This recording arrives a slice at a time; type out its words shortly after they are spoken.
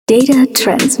Data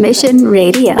Transmission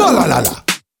Radio.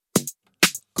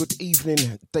 Good evening,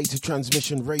 Data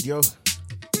Transmission Radio.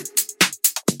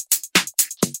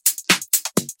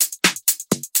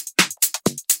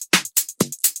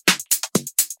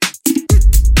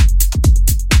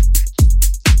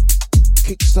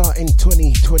 Kickstarting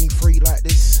 2023 like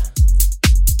this.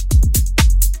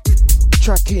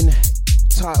 Tracking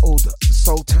titled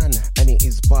Sultan, and it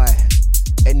is by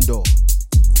Endor.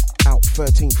 Out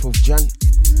 13th of Jan.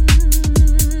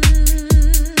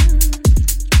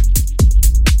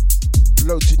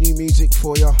 Loads of new music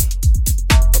for ya.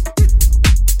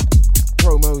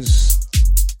 Promos,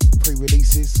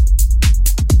 pre-releases.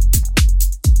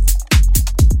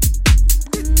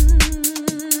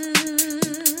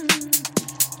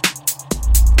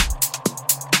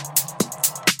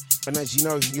 And as you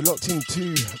know, you're locked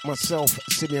into myself,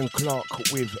 Simeon Clark,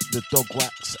 with the Dog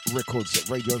Wax Records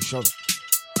radio show,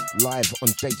 live on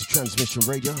Data Transmission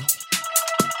Radio.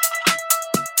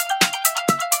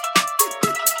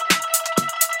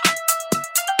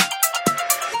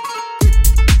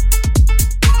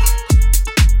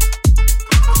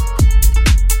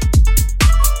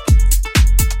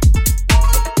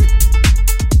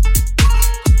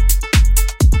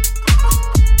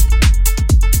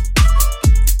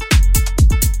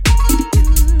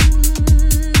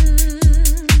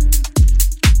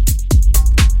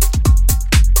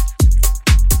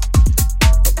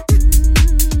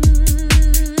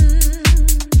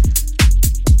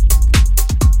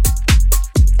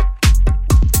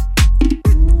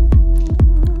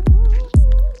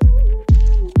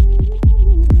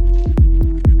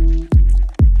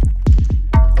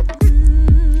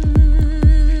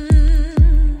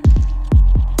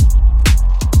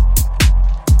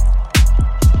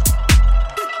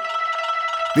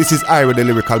 This is Ira the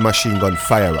Lyrical Machine Gun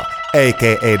Firer,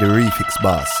 aka the Refix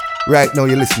Boss. Right now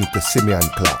you're listening to Simeon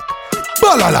Clark.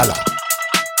 Balalala!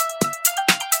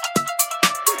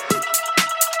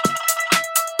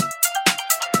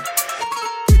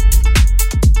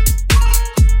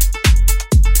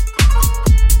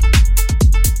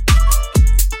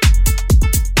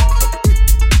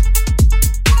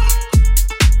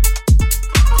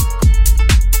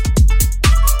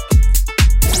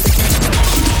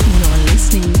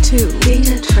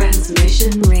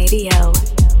 Radio.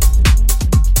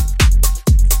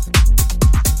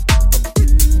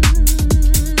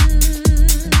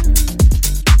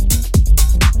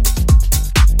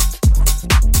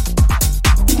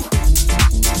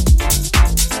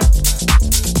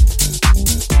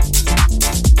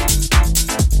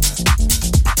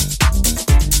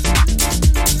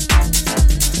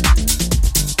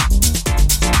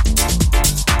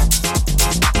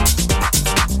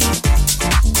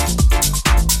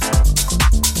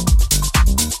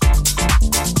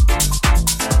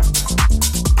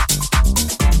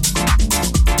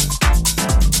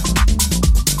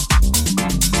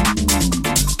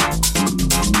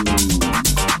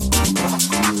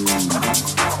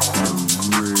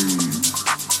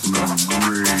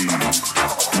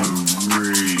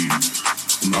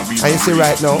 See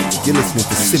right now, you're listening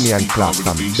to Simeon Clark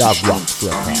from Dog Wax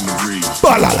Records.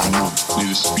 Balala! Need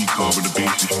a speaker with the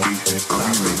bass is basic. I'm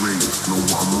in the ring, know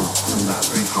what I'm on.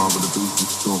 Speaker with the bass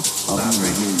is strong. I'm in the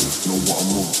ring, know what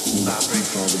I'm on.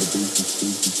 Speaker with the bass is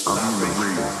basic. I'm in the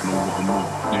ring, know what I'm on.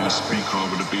 Need a speaker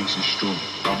with the bass is strong.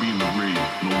 I'll be in the ring,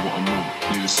 know what I'm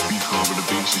on. Need a speaker with the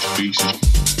bass is basic.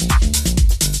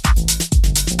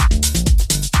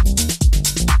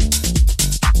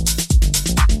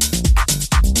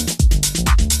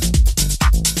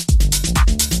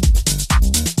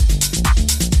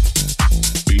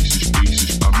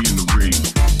 Basis, I'll be in the ring.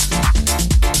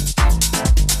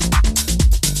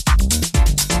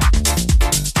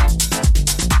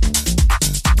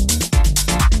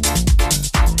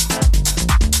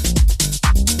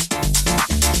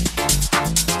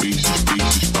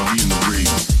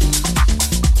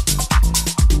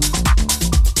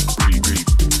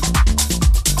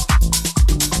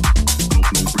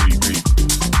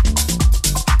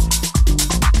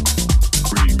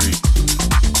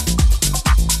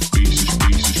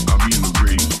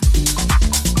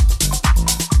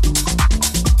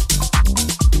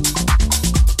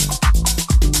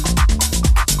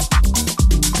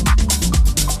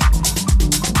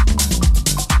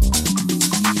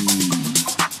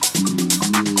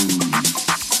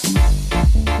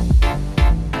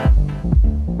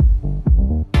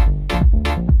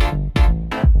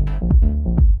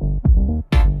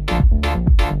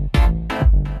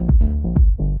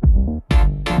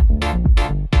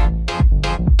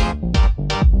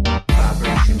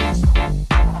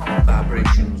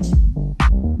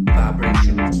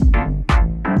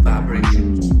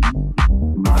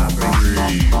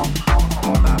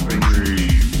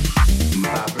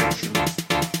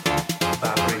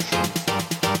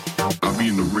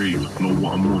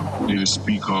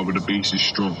 speak hard with the bass is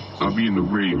strong. I be in the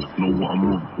rave, know what I'm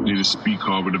on. Need to speak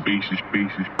hard with the bass is.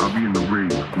 I be in the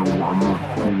rave, know what I'm on.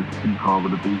 Need to speak hard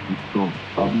with the bass is strong.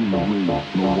 I be in the rave,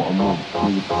 know what I'm on.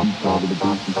 Need to speak hard with the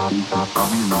bass is. I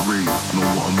be in the rave, know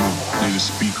what I'm on. Need to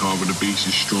speak hard with the bass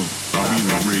is strong. I be in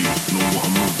the rave, know what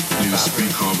I'm on. Need to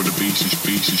speak hard with the bass is.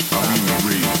 I be in the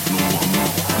rave, know what I'm on.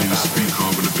 Need to speak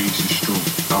hard with the bass is strong.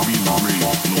 I be in the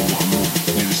rave, know what I'm on.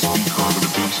 Need to speak hard with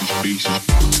the bass is.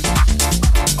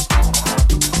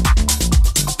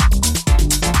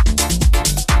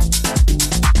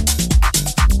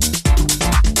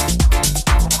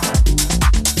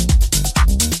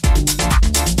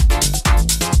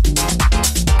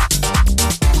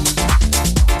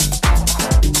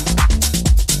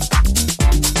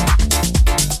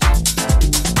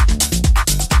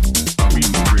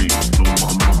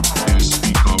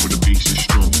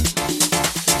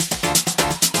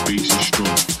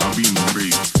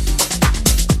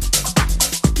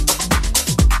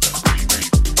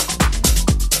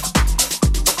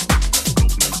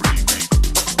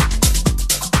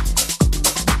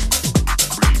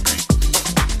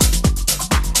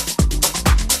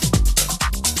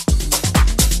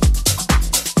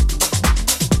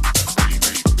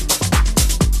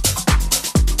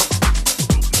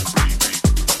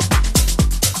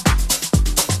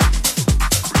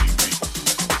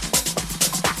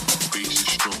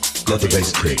 Let the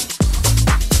bass kick.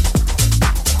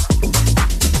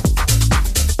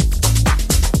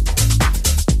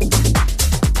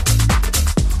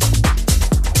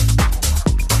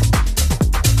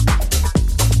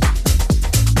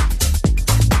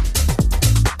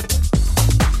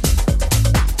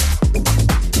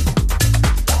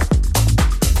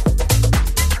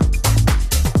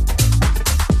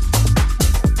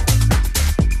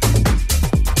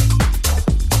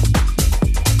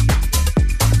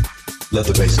 Let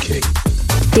the bass kick.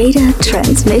 Data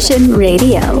Transmission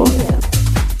Radio.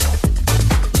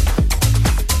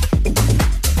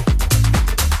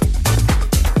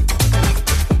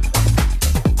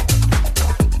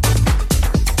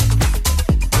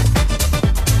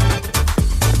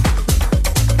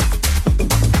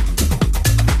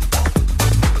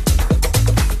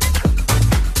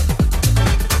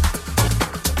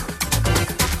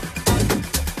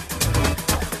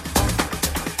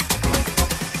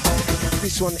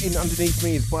 One in underneath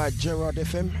me is by Gerard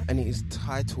FM and it is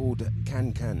titled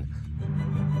Can Can.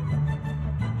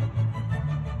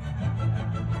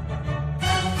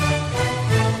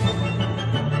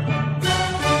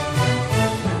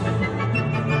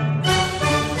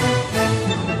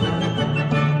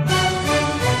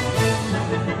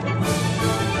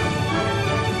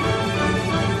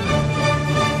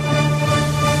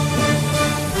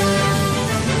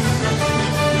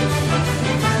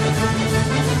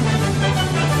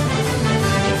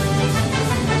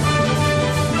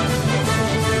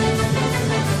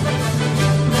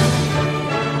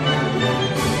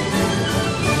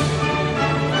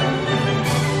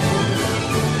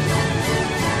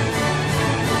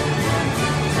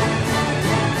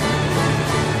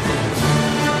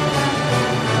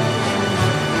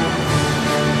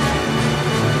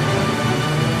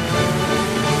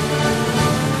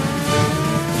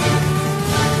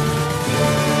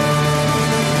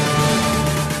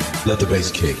 Let the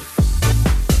bass kick.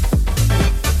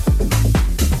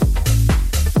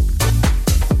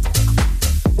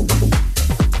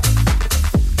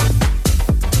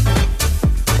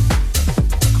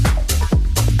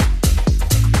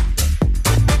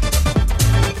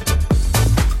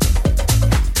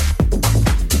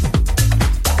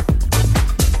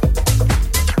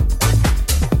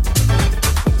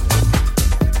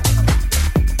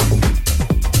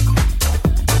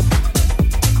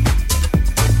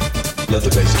 Let the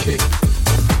bass kick.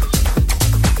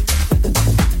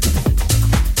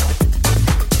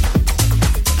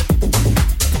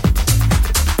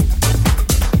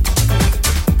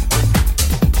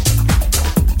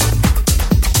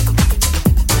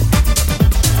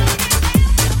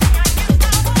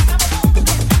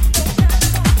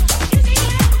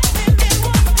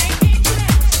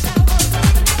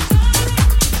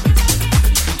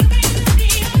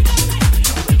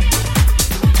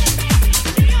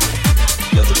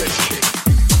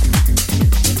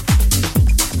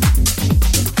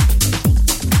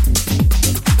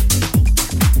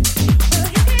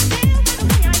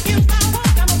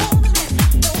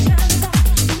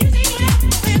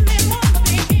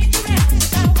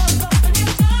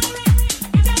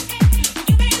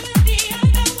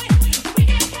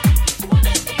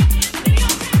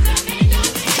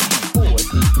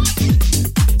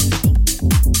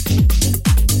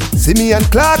 Simeon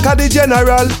Clark are the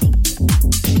general.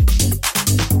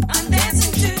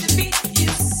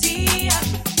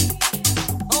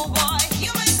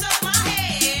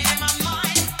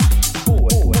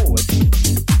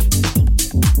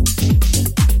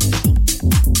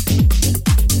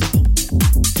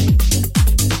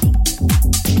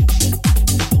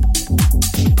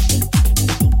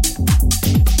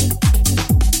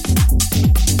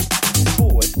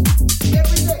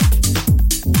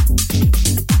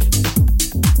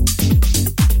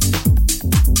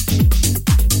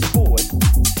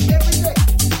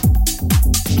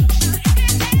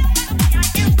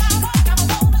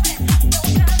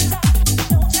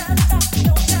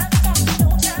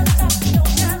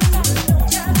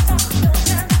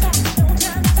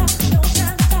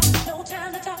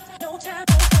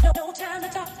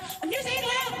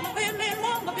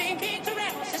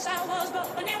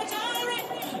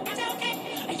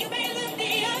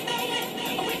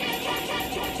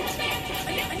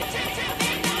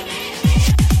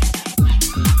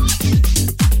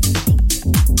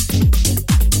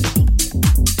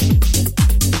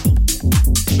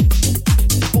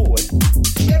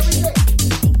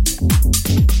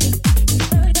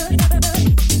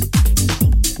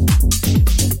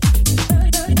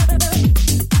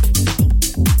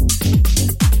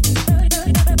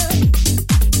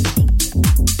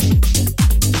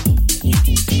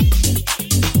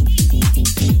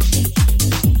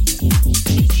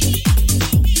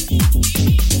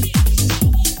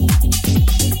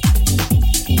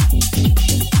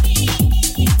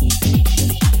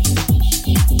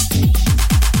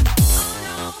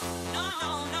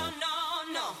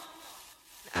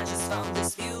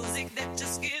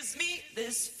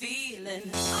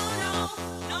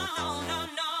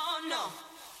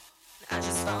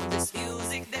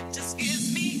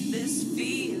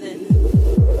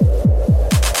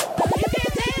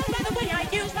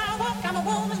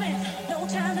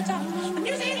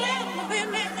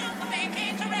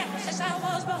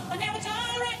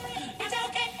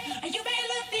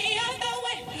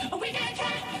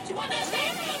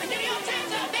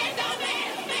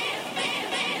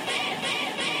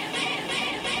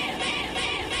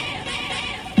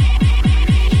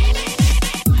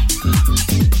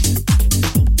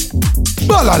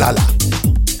 Balalala.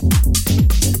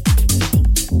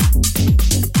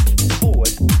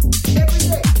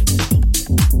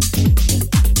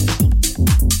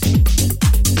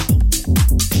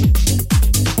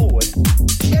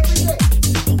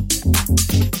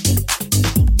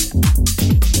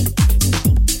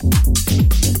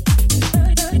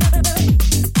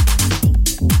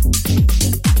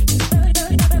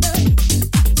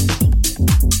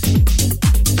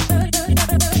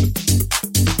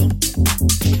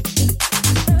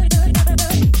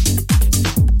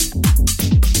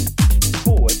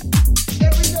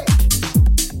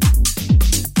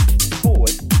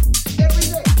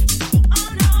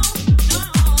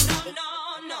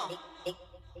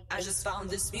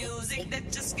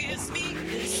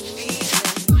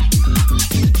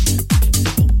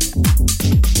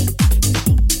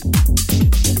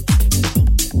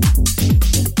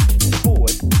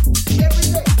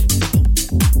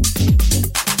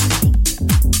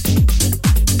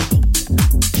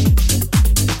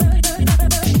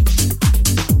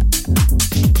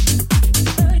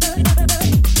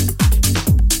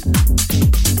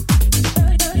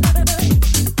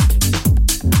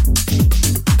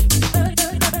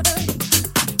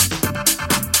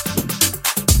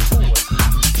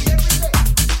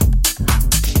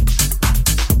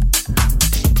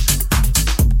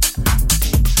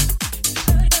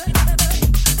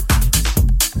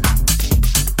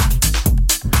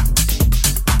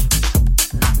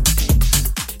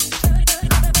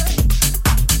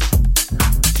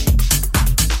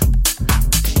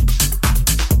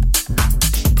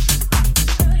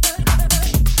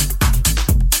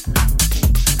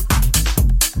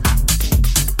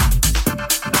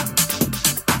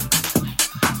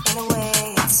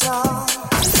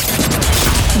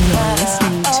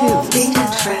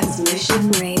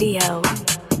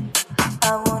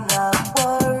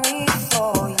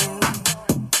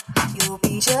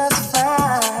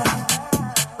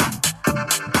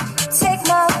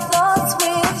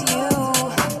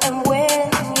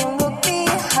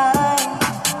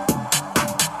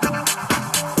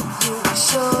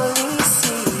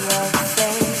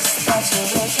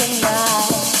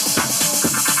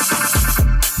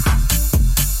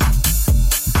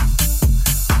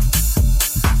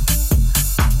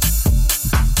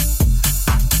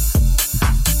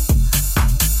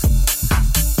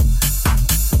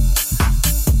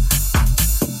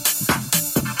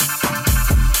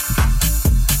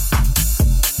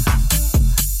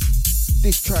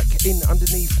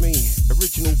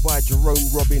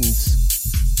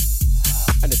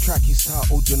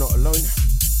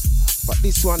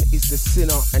 This one is the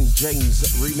Sinner and James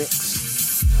remix.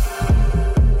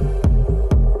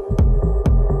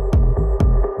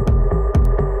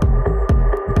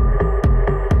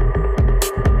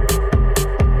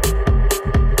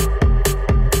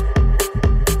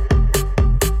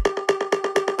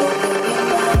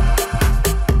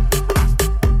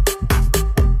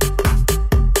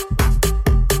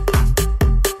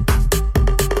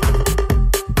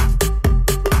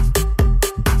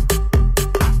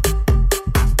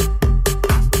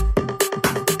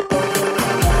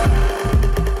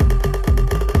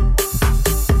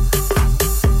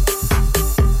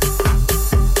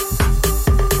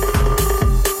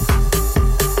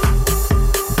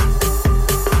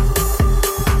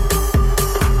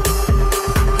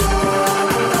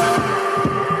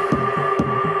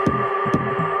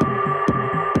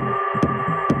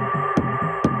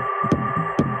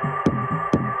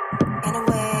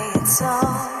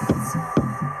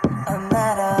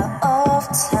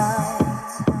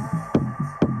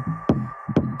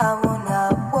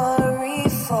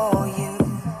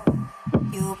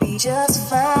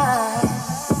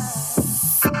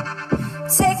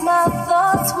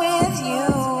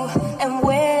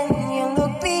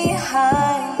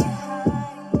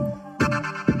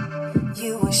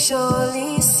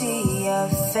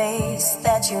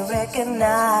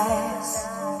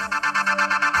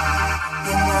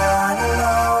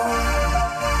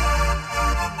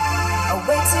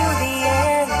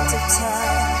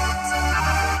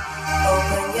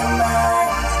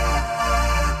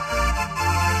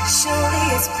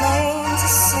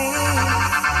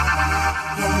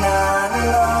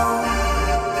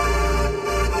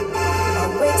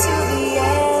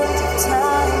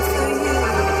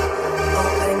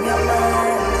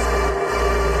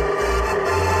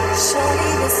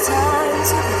 Surely this time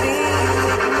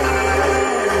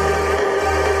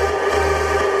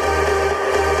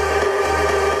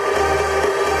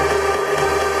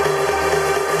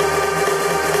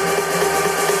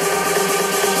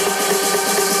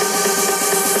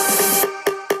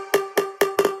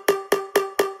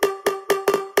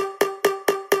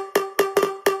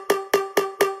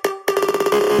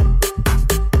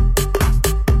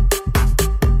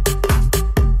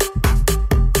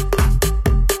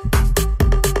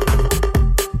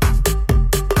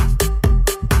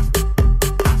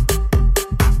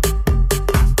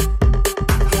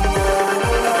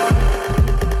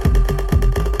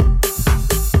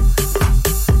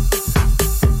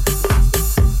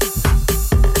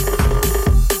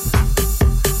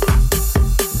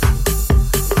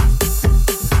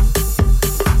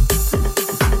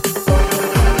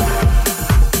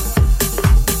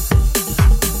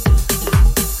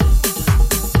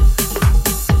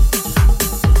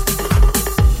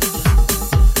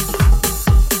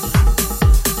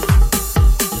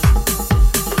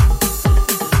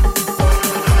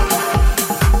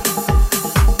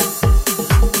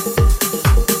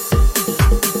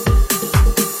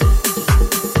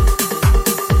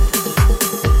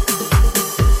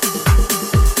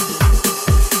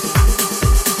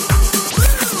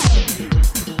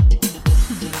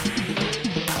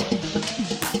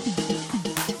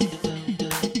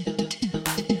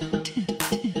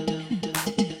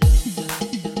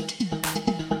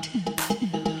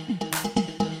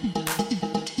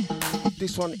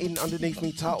this one in underneath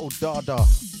me titled Dada,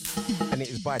 and it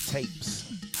is by Tapes.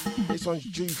 This one's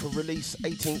due for release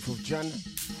 18th of Jan.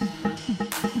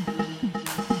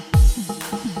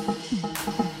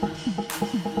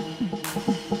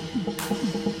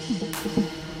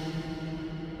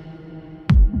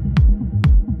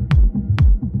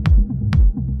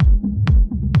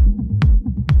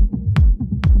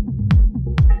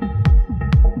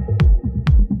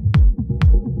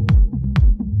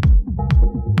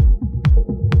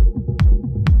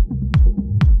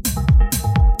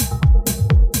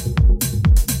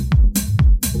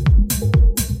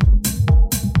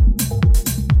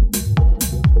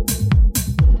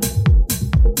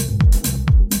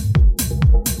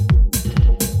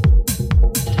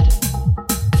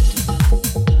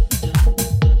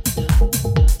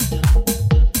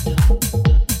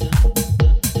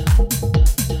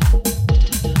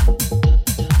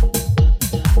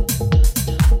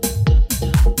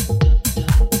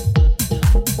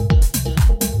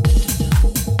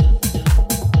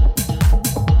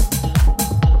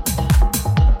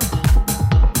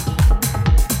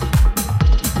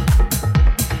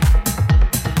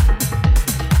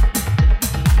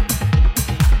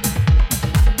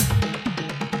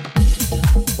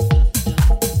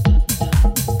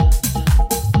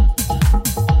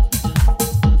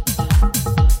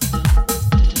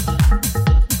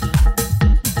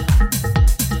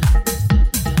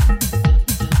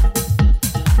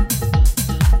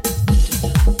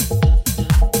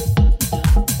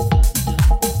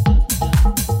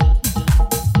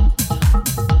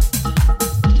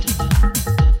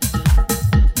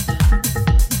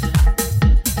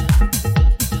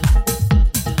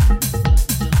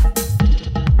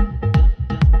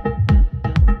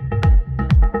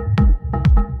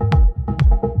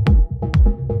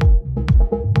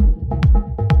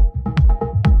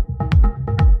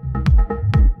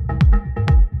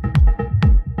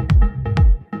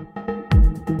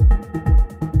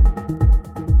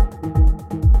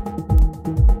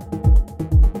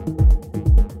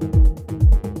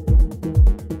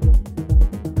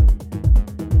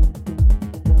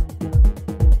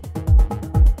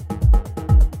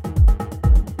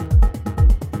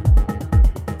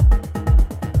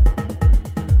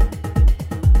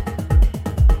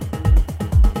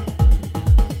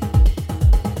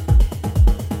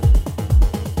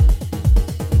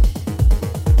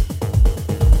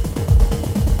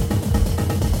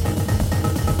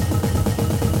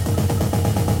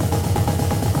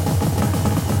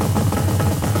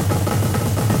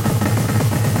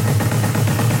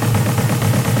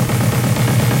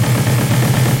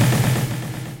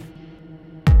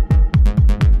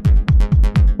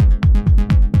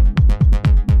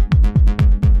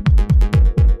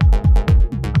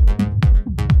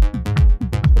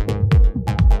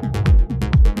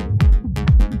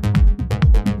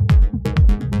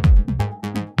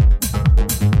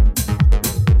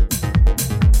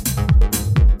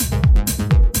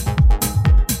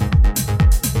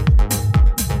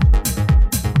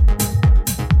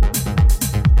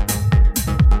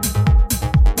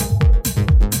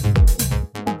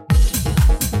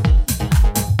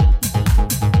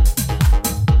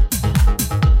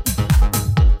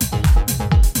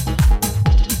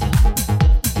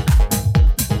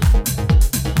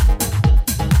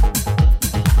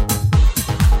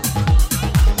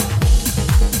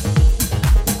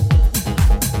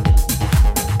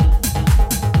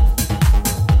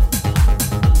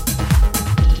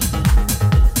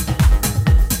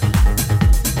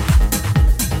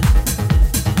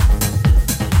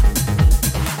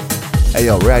 Hey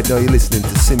yo, right now you're listening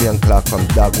to Simeon Clark from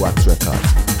Dog Wax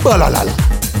Records.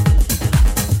 Balalala.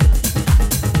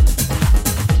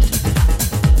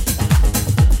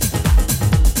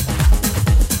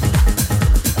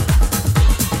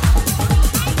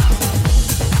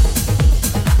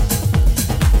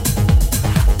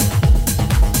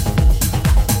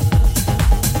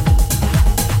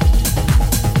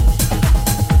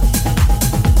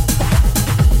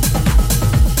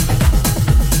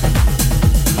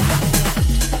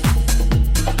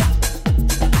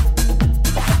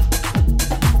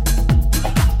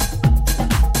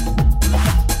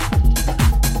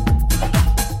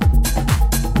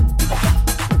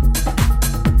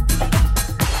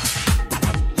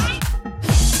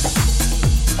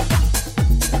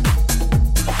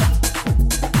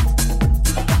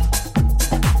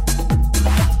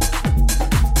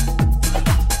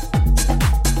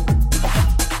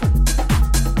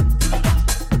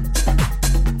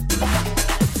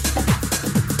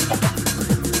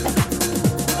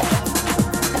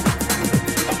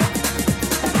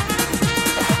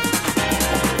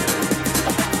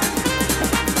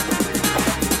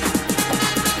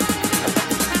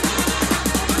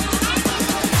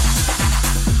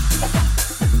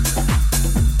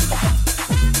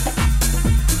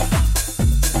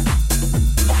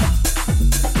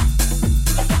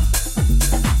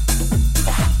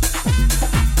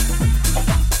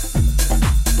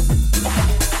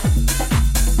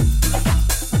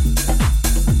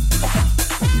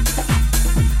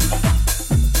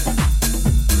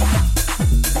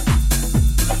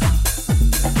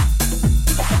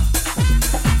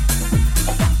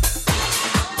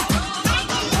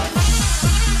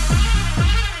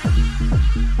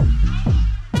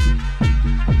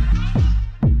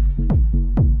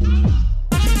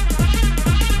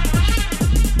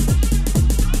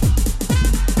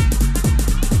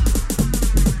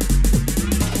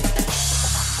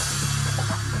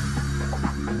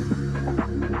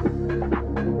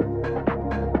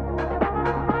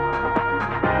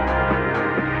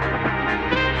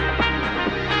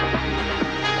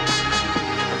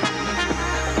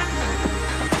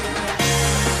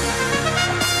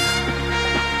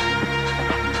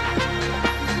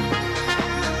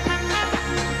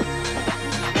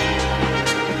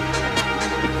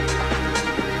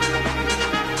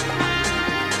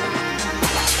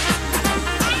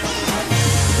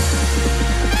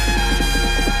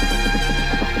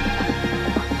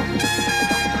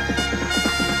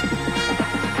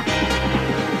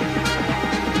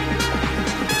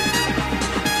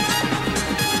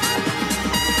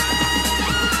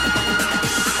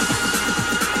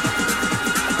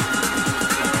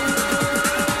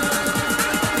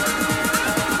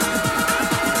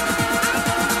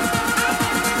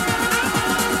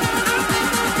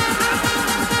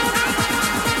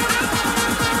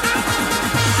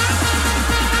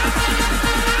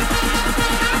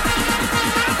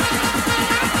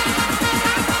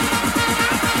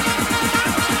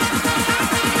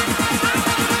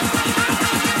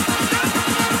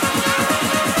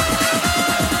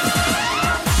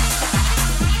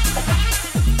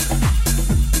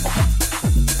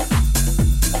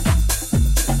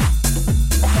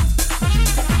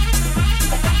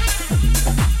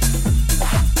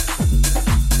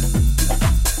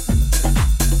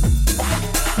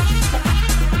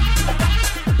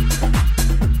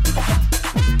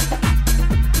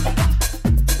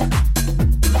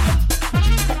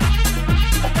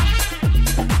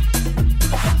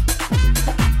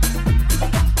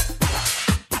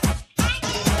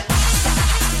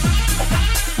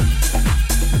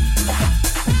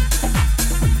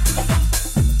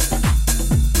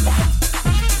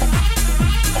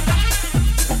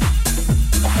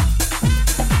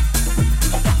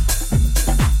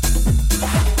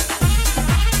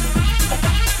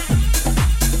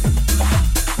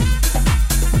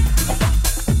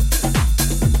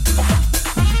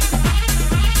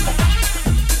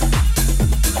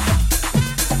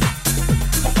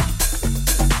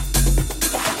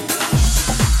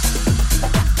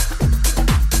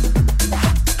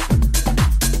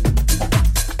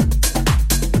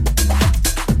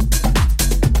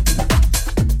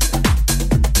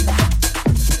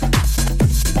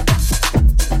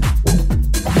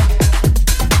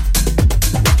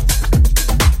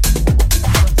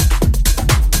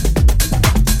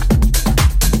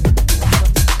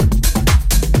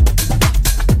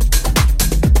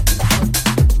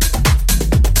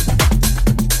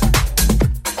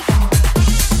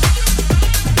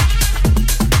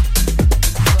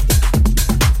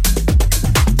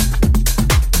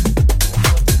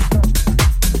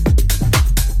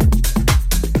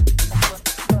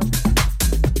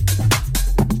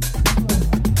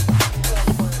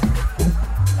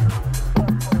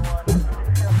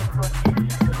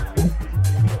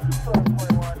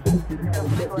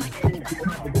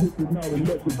 out and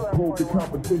let the throw the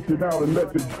competition out and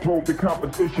let the throw the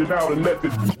competition out and let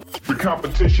the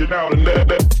competition out and let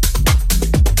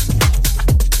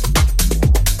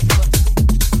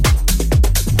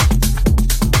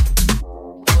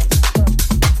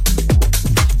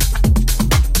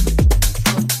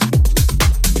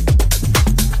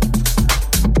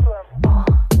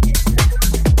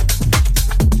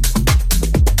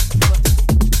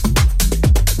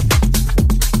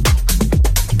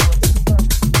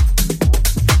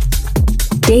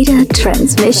Data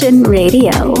Transmission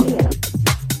Radio.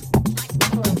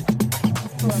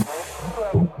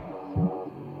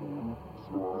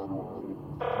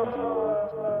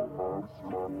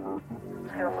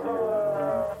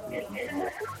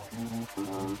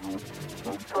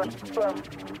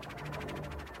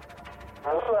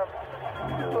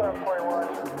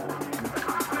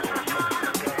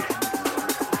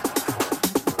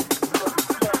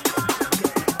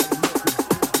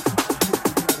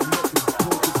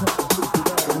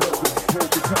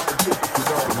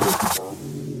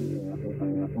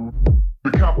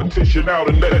 competition out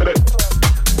and let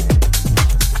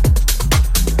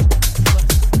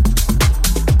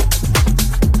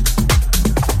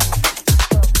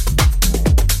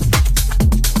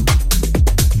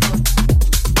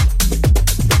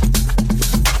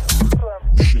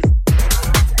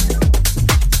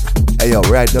Hey yo,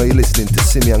 right now you're listening to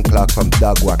Simeon Clark from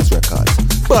Dog Wax Records.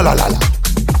 Balalala.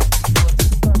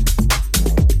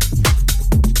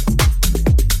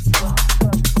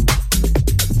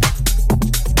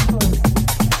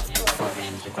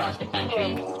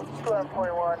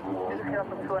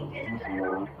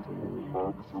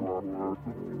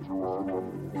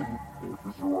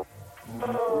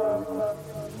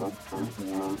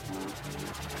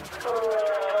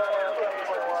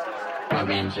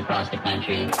 Programs across the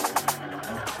country.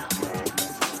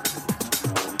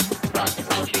 Across the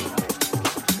country.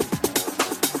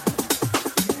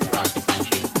 Across the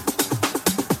country.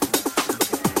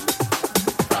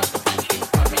 Across the country.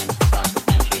 Programs across the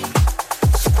country.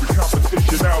 the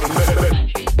competition out and let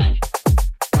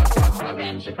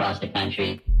Programs across the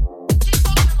country.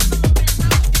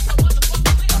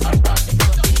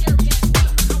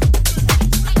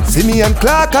 Simeon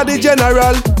Clark are the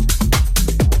general.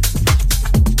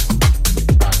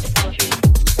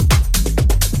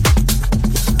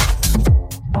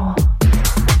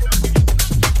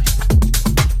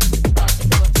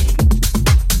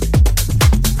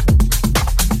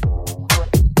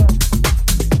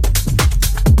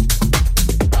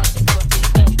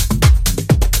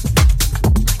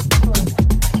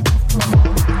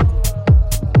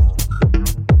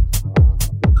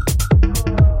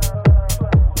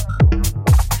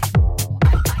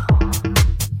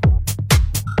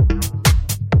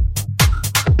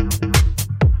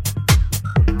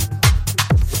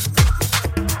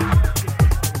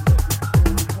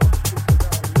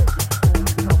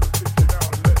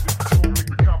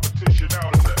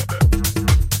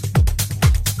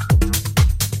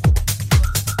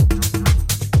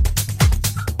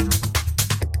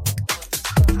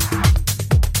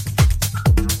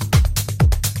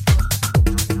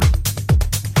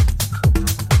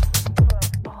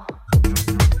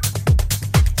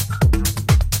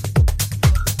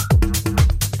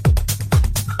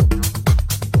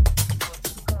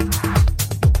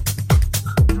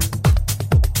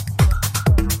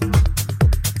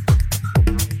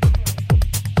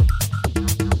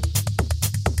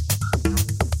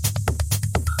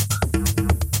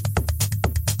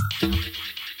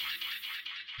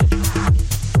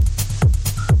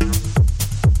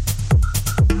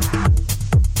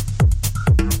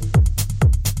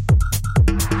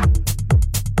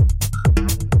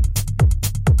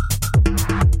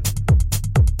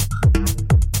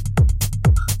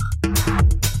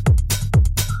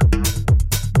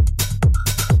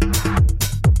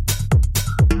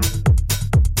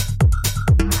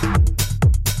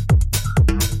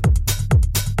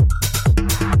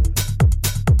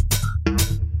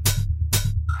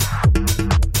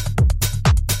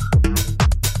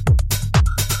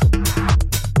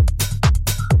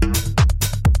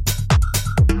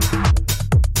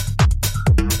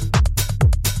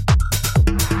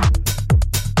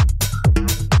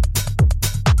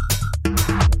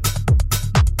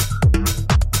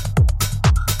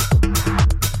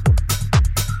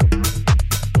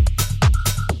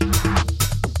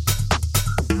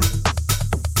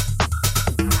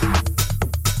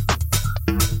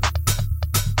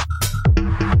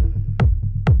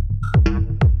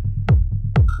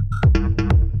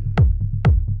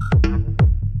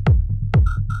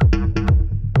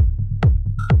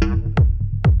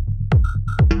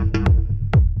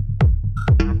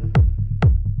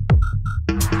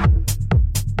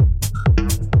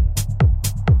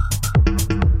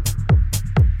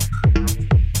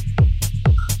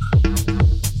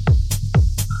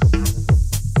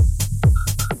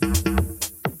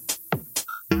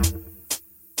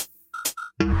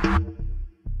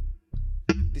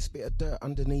 Dirt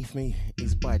Underneath Me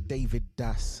is by David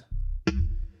Das,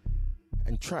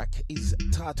 and track is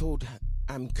titled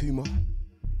Amkuma.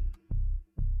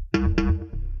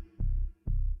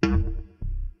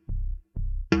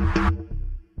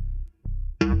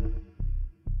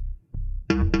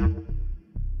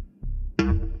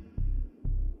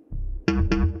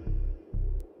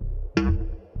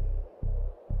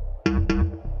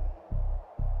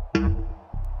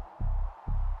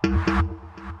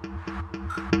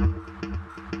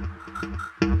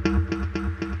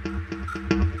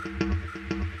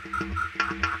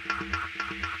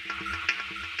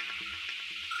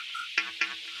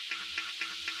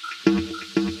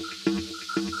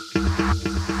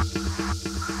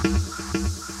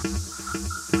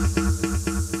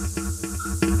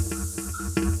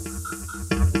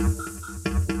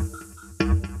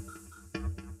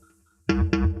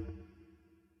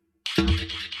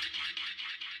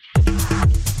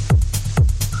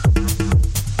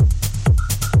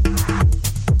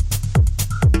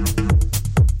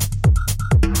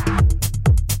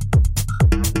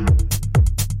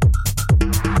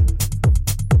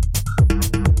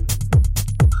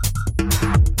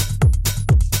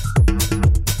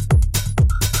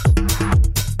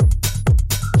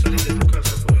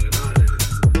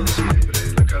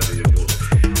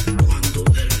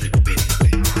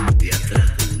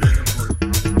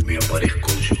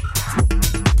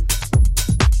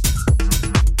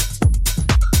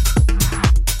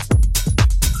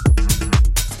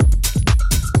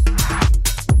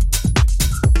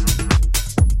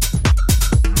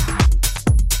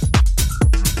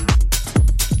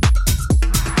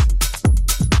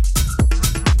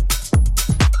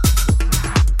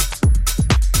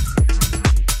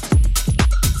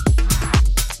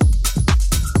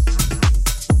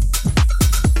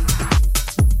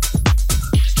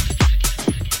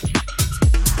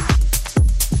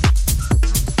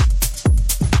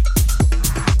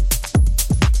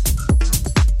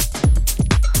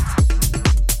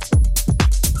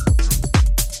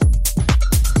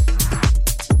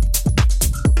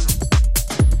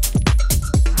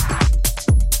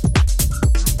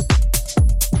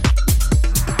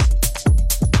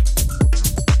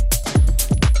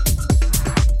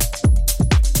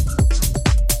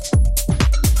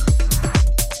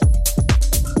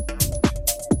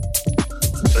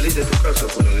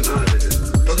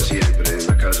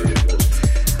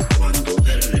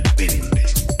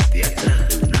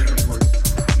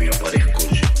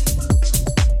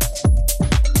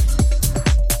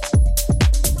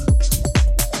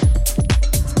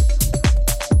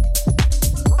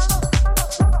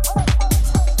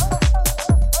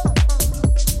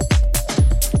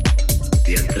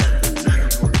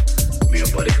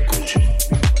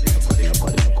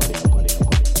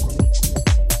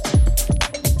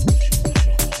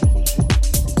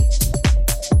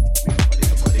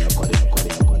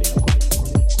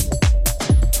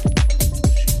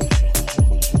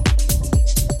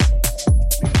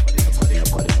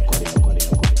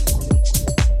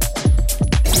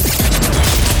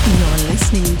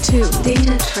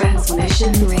 Data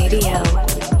Transmission Radio.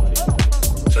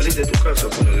 Salís de tu casa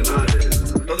por lo demás,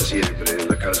 no de siempre, en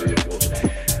la calle y en voz.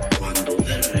 Cuando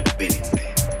de repente,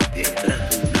 detrás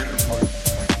de un árbol,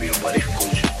 me aparezco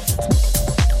yo.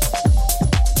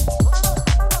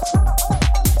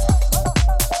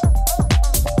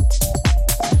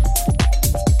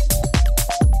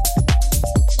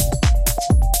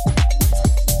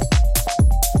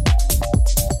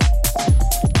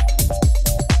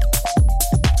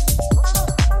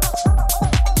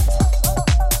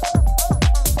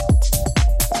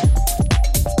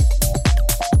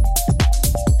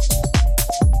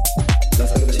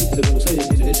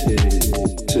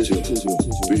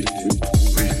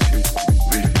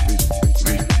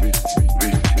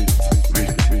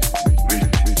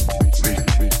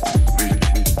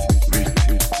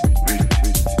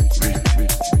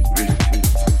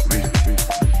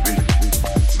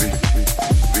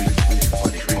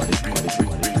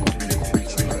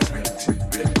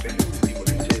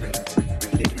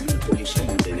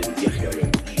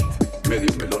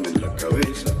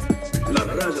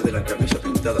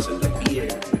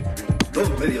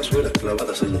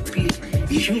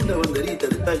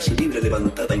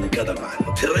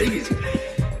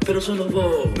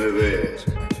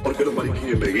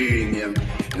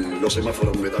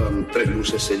 Semáforos me daban 3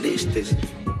 luces celestes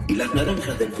y las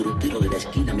naranjas del frutero de la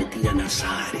esquina me tiran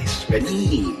azares.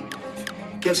 Vení,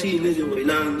 que así medio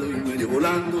bailando y medio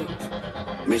volando,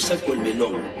 me saco el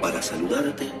melón para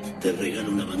saludarte, te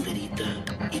regalo una banderita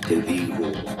y te digo: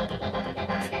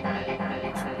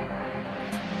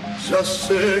 ya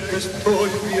sé que estoy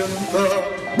bien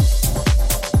dado.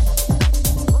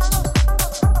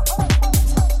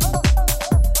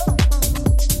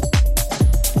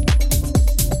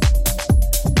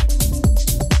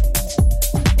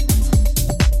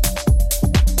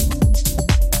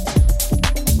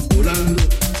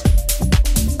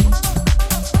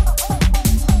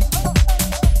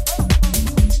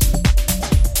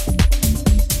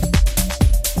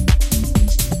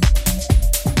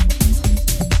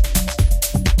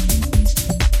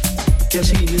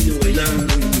 así medio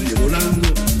bailando y medio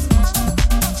volando.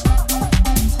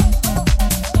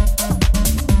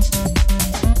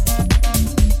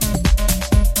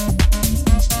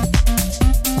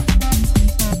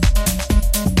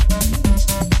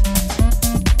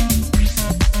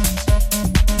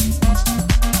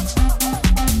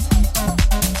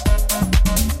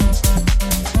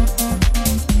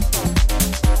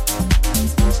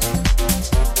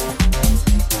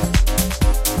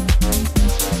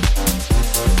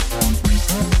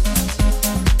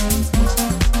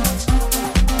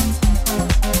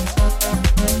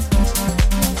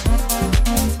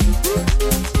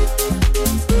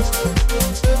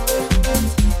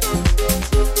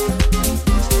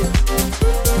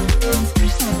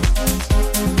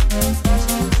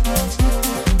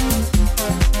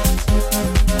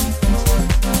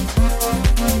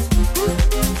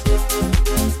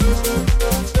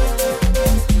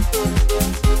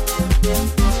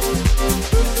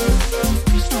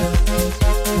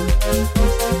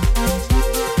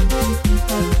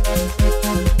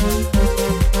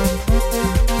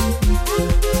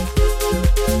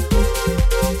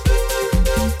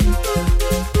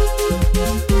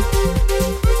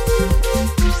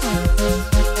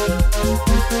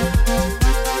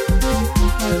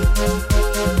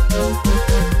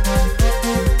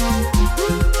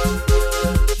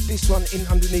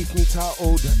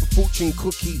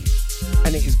 Cookie,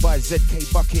 and it is by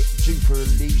ZK Bucket, due for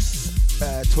release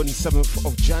 27th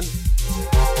of Jan.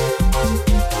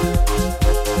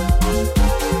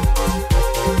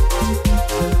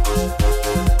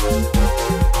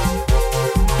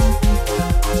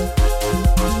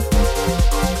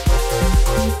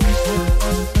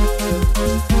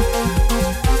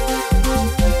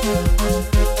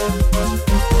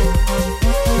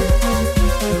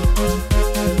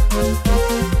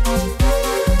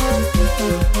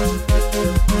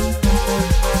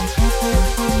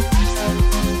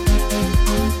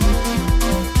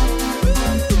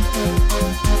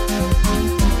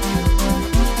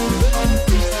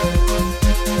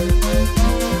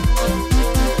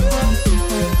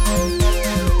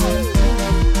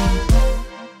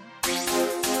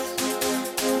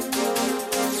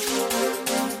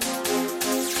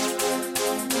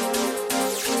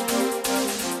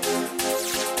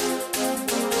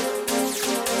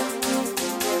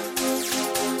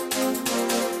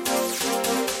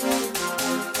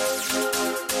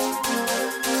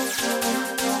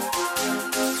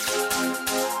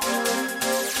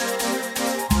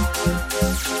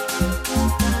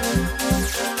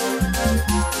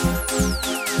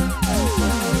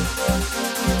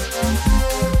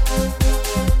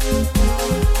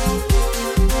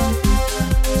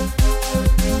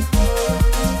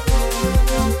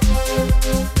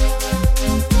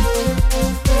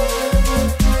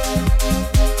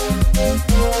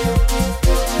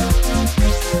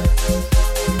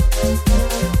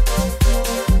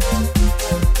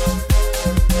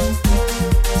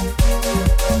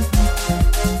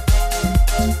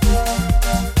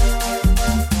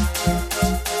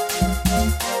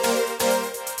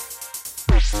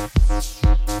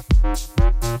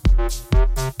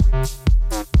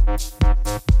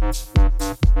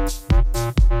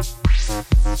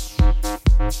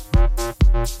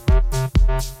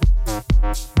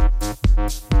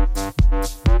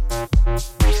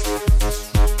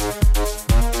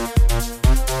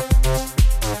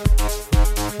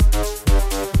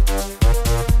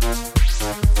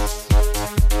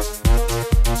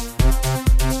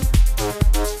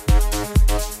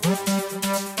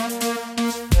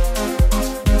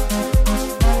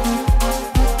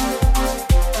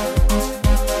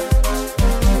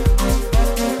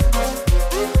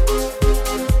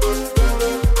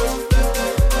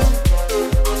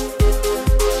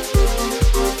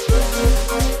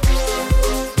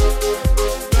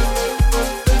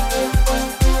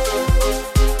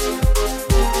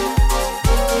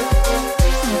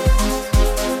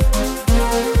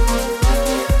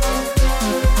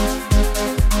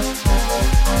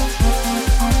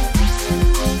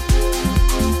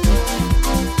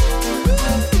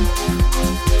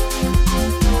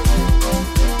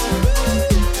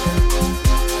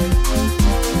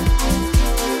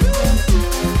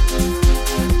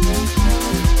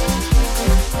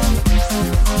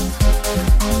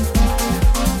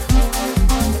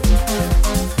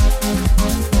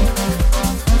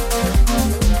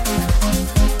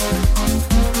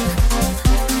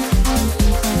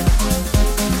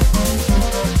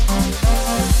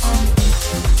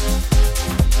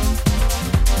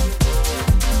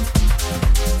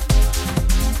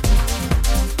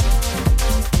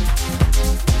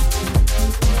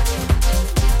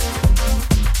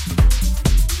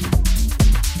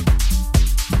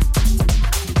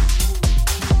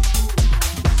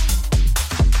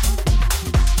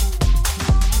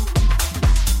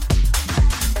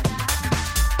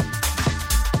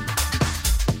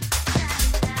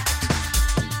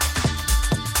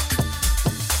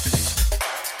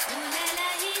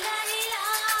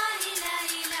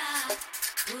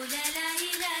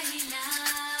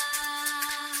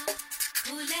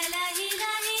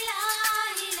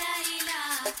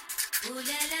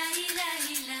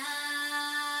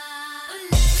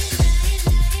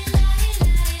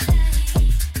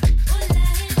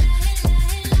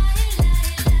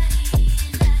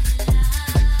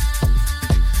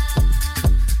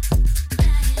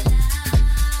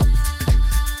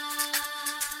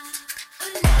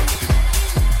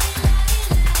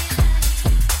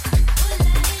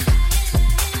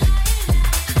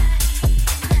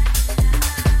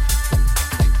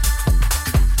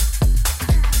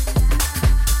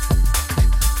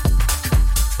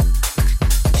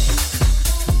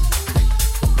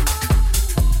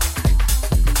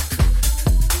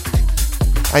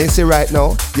 And you see right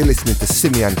now, you're listening to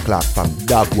Simeon Clark from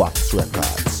Dog Wax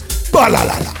Records.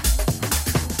 Balalala.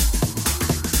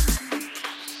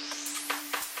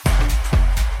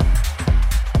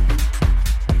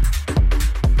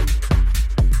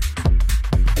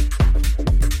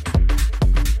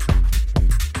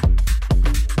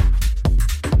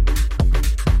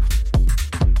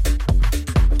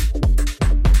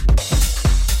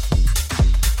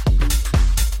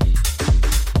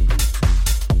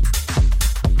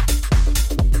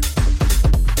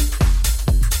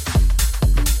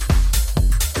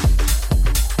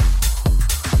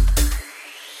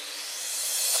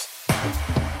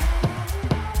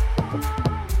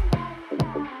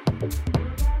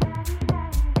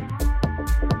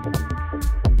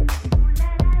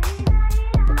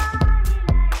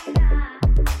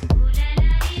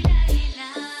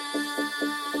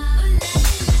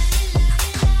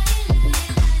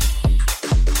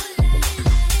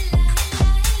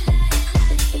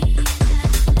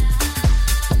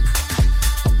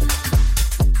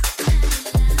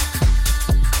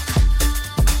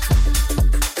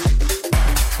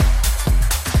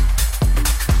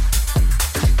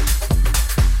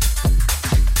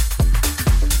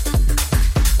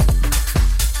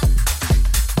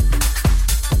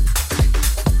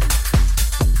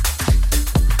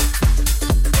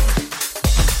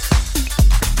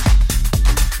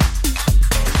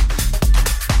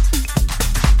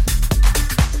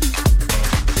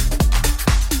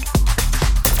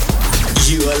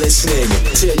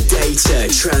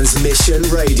 Transmission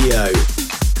Radio.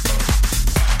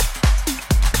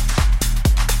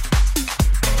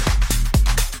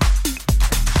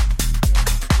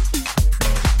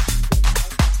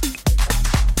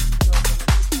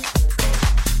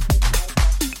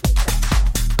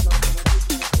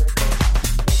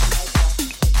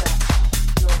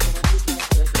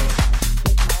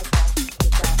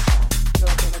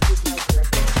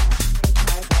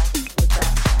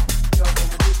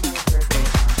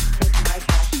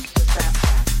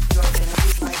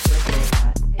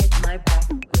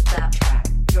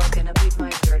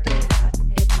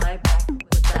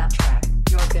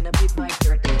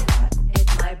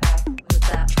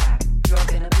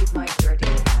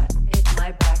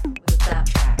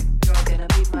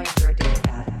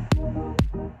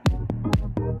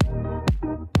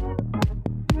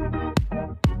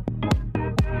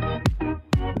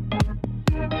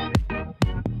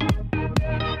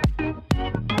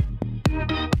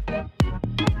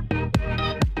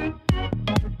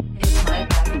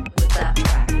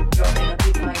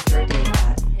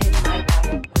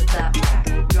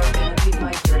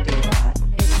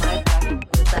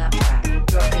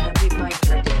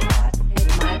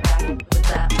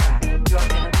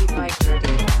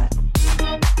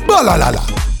 La la la.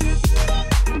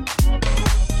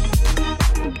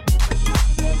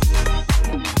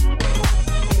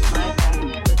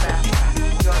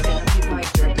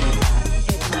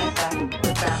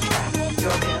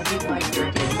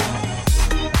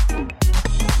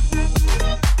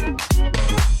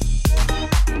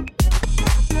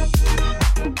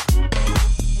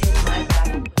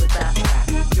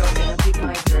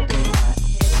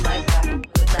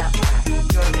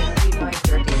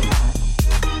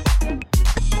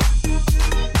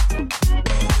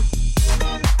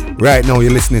 Right now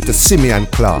you're listening to Simeon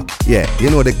Clark. Yeah, you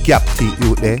know the gap teeth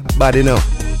out there, bad enough.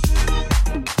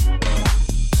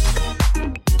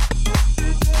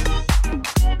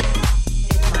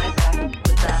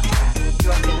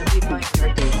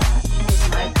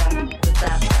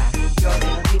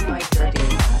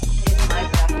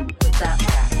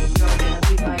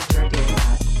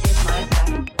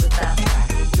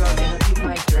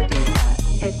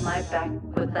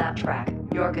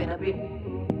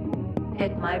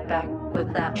 Hit my back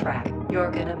with that track. You're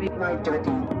gonna be my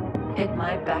dirty. Hit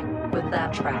my back with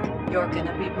that track. You're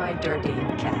gonna be my dirty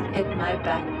cat. Hit my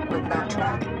back with that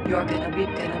track. You're gonna be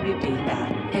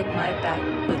bad. Hit my back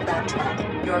with that track.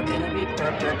 You're gonna be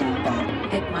dirty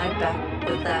bad. Hit my back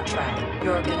with that track.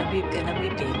 You're gonna be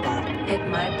bad. Hit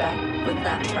my back with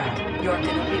that track. You're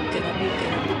gonna be bad.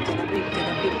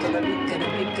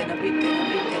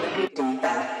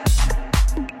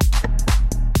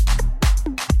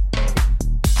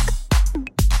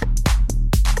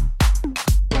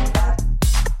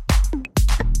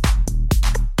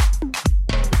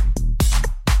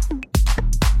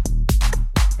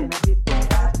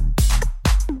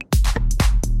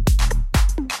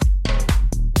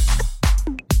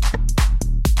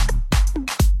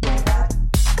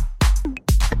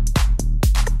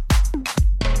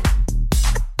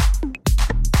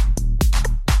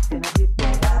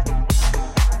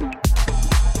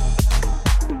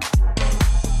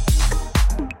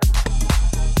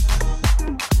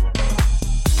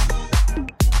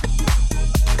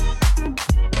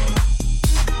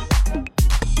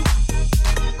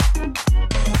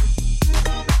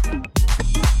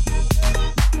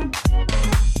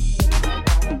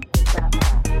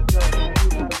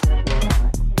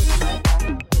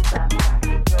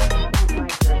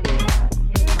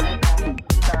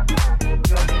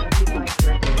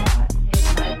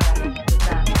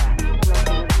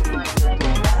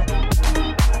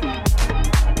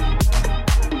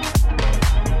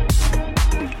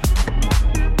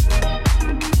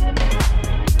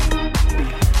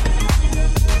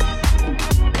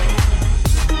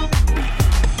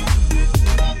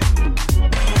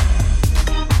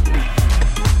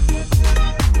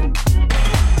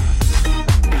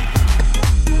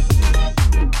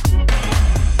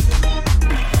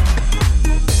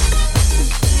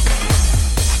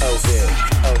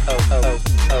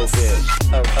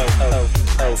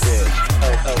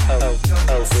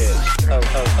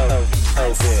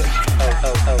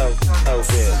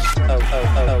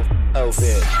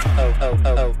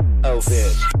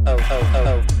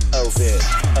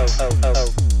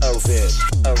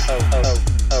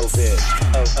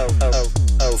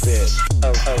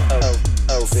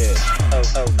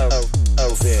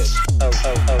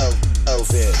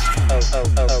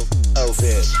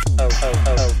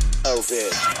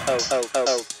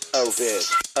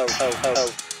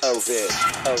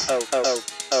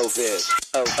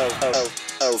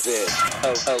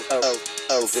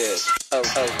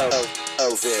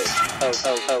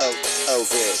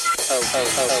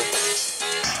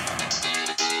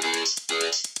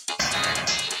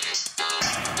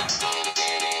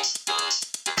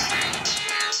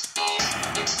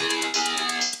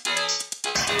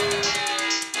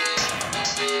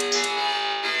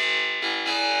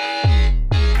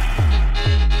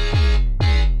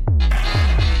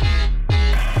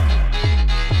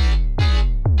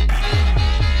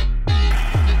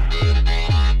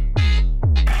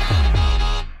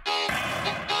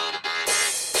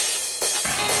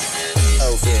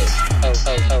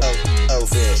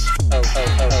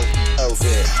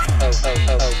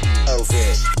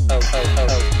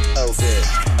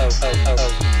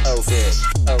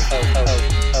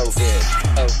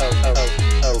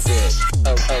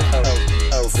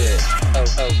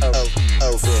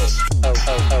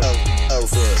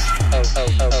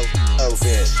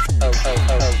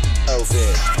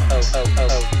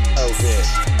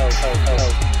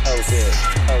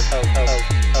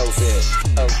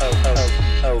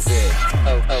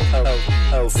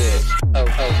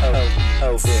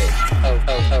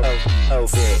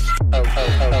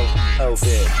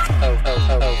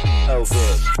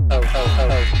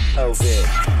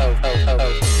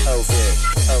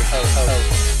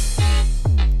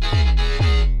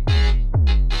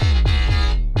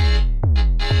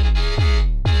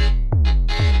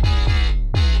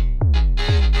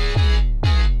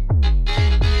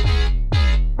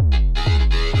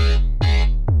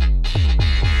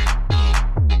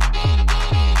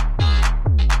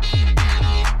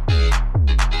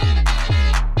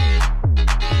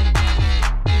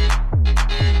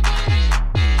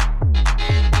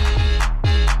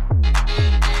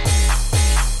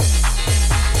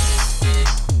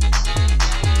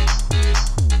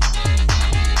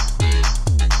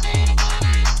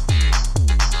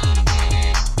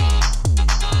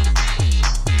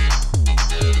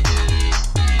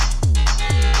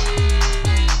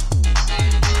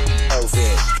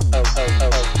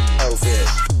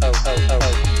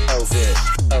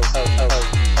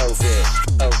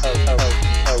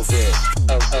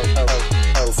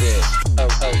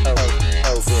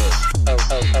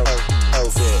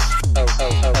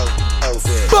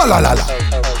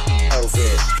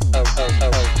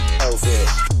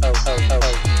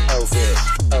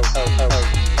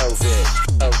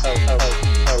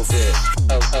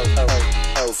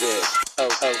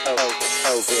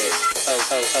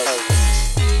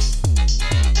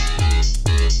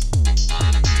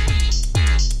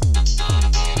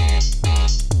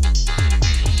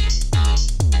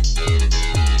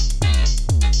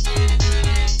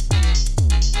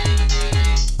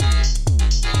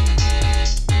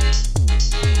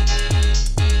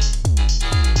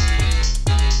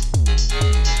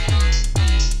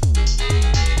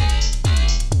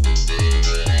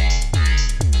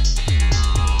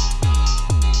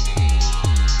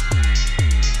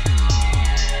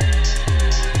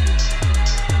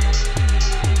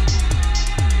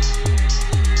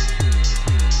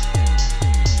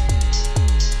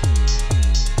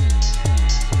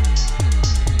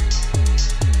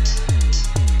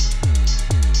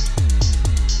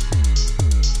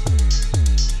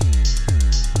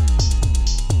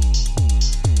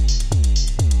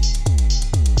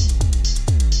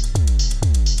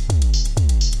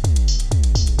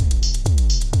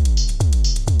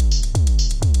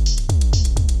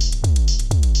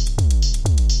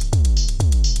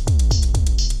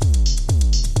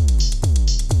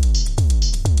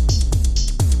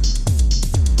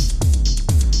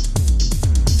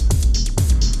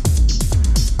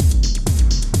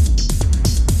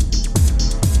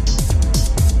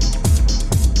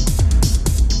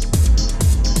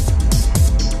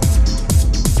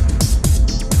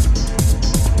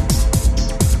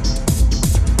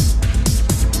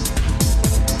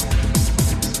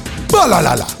 La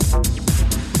la la.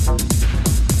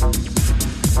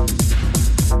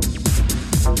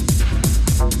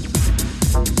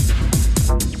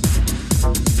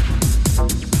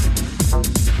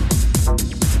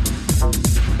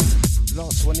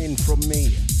 Last one in from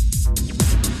me.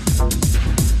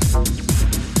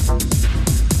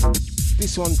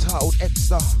 This one titled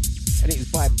Extra, and it is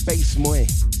by Bass Moy.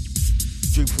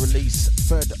 Due for release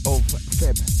 3rd of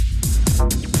Feb.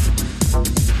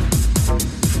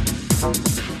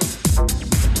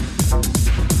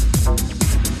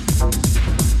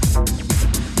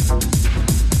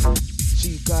 See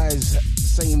you guys,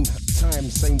 same time,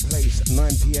 same place,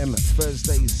 9 p.m.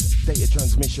 Thursdays, Data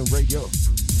Transmission Radio.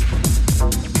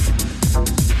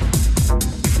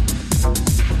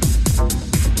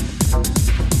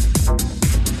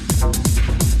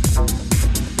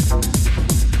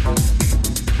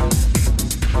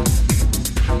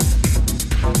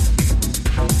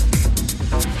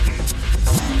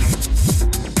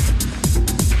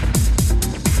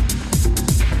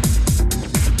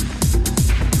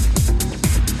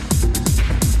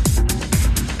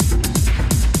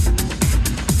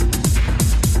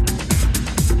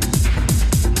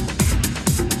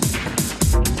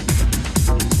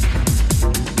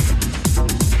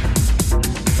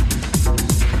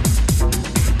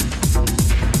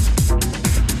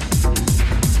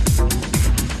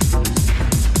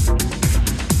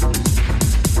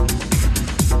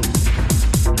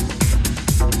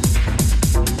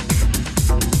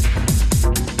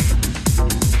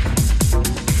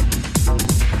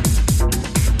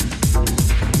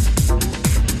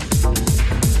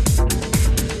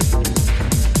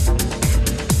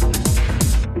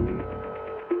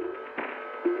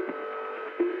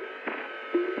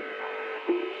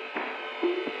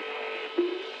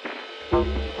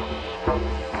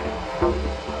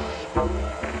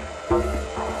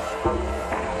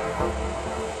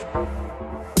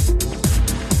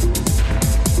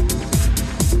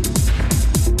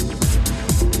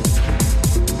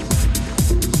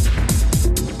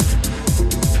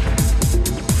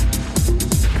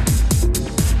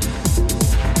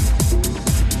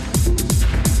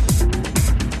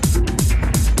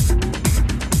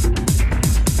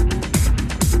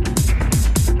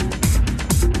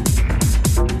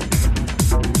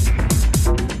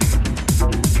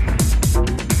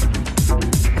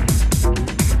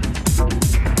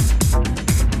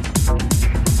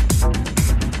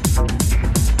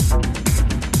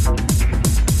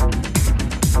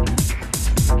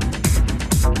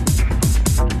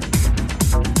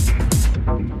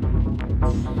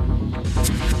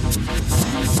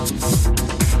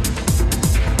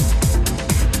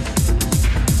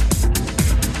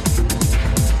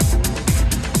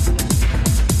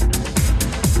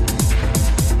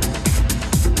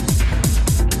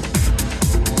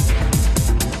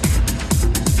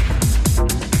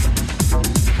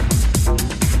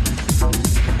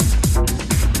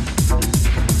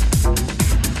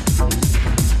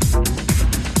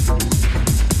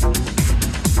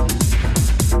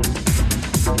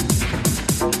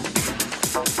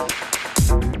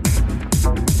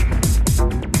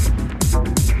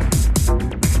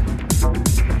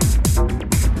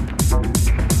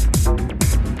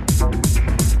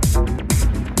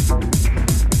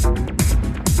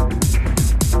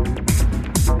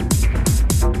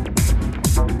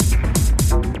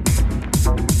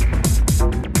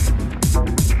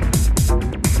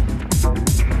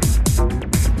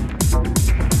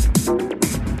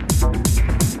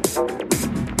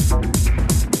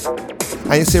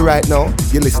 And you see right now,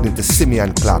 you're listening to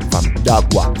Simeon Clark from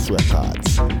Dog Wax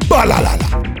Records.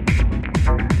 Balalala.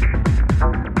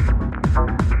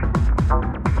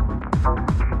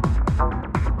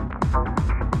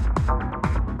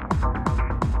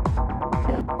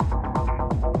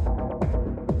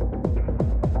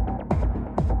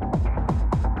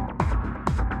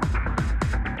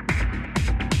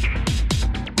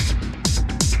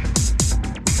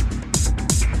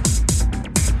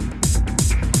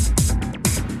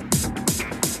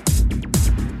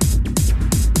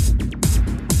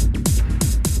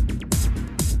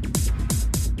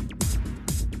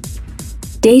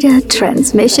 Data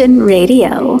Transmission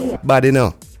Radio. Bad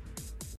enough.